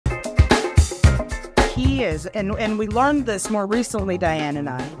key is, and we learned this more recently, Diane and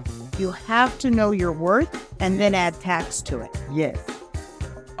I, you have to know your worth and then add tax to it. Yes.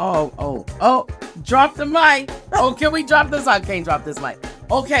 Oh, drop the mic. Oh, can we drop this? I can't drop this mic.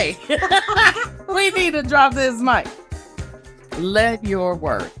 Okay. We need to drop this mic. Let your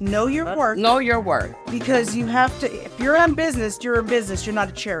worth. Know your worth. Know your worth. Because you have to, if you're in business, you're a business. You're not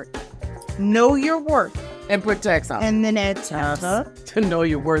a charity. Know your worth. And put tax on it. And then add tax. To know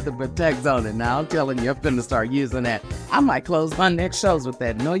your worth and put tax on it. Now, I'm telling you, I'm going to start using that. I might close my next shows with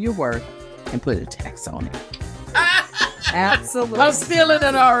that. Know your worth and put a tax on it. Absolutely. I'm stealing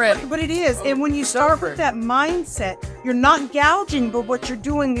it already. But it is. And when you start with that mindset, you're not gouging, but what you're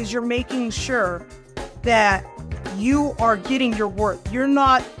doing is you're making sure that you are getting your worth. You're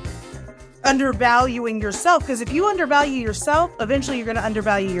not undervaluing yourself, because if you undervalue yourself, eventually you're going to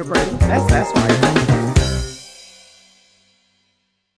undervalue your brand. That's right.